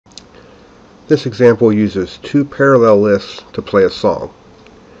This example uses two parallel lists to play a song.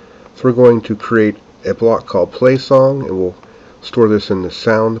 So we're going to create a block called play song, and we'll store this in the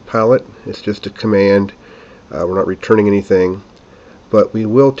sound palette. It's just a command. We're not returning anything, but we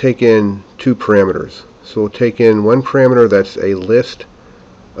will take in two parameters. So we'll take in one parameter that's a list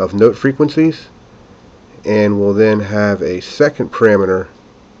of note frequencies, and we'll then have a second parameter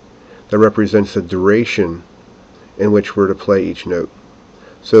that represents the duration in which we're to play each note.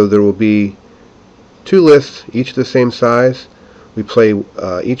 So there will be two lists, each the same size. We play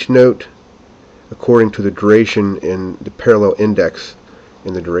each note according to the duration in the parallel index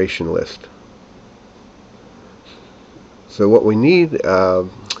in the duration list. So what we need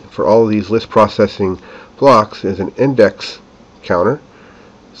for all of these list processing blocks is an index counter.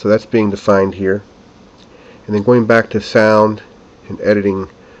 So that's being defined here. And then going back to sound and editing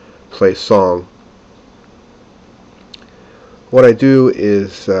play song, what I do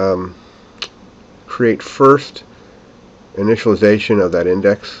is create first initialization of that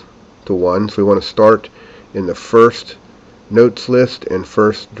index to 1. So we want to start in the first notes list and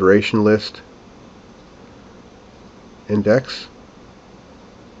first duration list index,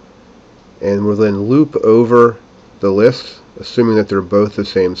 and we'll then loop over the lists, assuming that they're both the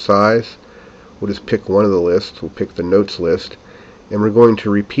same size. We'll just pick one of the lists. We'll pick the notes list, and we're going to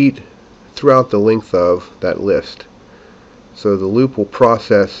repeat throughout the length of that list. So the loop will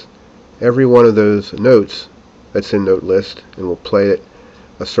process every one of those notes that's in note list, and we'll play it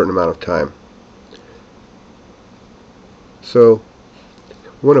a certain amount of time. So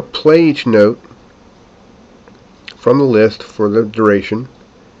we want to play each note from the list for the duration,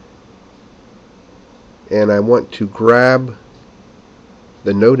 and I want to grab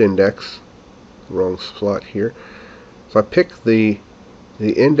the note index, wrong slot here. So I pick the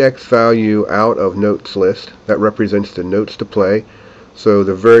index value out of notes list. That represents the notes to play. So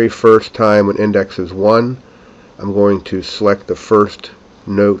the very first time when index is 1, I'm going to select the first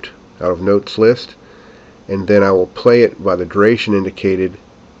note out of notes list, and then I will play it by the duration indicated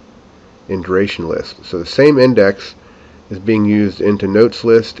in duration list. So the same index is being used into notes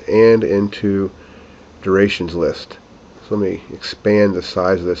list and into durations list. So let me expand the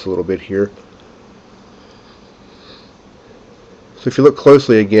size of this a little bit here. So if you look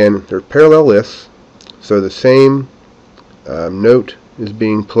closely again, they're parallel lists, so the same note is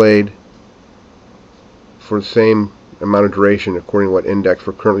being played for the same amount of duration according to what index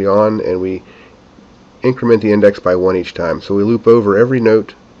we're currently on, and we increment the index by 1 each time. So we loop over every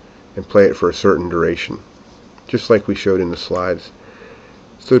note and play it for a certain duration, just like we showed in the slides.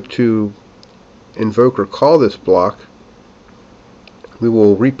 So to invoke or call this block, we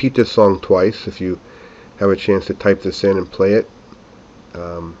will repeat this song twice. If you have a chance to type this in and play it,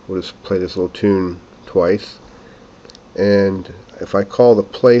 we'll just play this little tune twice. And if I call the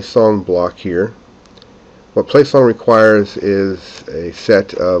play song block here, what play song requires is a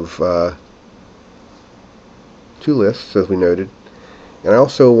set of two lists, as we noted, and I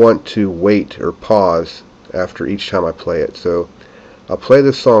also want to wait or pause after each time I play it. So I'll play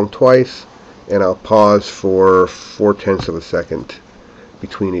this song twice, and I'll pause for 4/10 of a second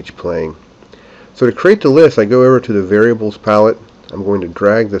between each playing. So to create the list, I go over to the variables palette. I'm going to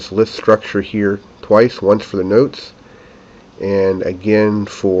drag this list structure here twice, once for the notes and again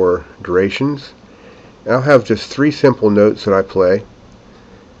for durations. And I'll have just 3 simple notes that I play,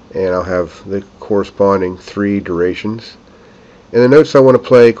 and I'll have the corresponding 3 durations. And the notes I want to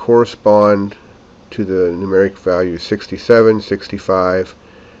play correspond to the numeric values 67, 65,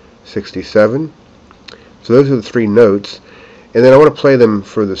 67. So those are the 3 notes, and then I want to play them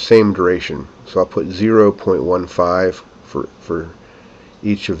for the same duration. So I'll put 0.15 for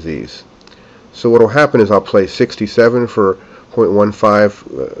each of these. So what will happen is I'll play 67 for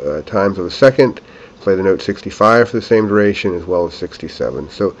 0.15 times of a second, play the note 65 for the same duration, as well as 67.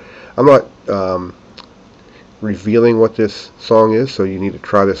 So I'm not revealing what this song is, so you need to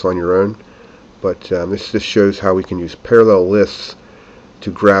try this on your own. But this just shows how we can use parallel lists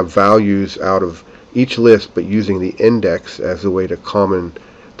to grab values out of each list, but using the index as a way to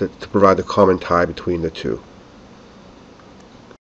provide the common tie between the two.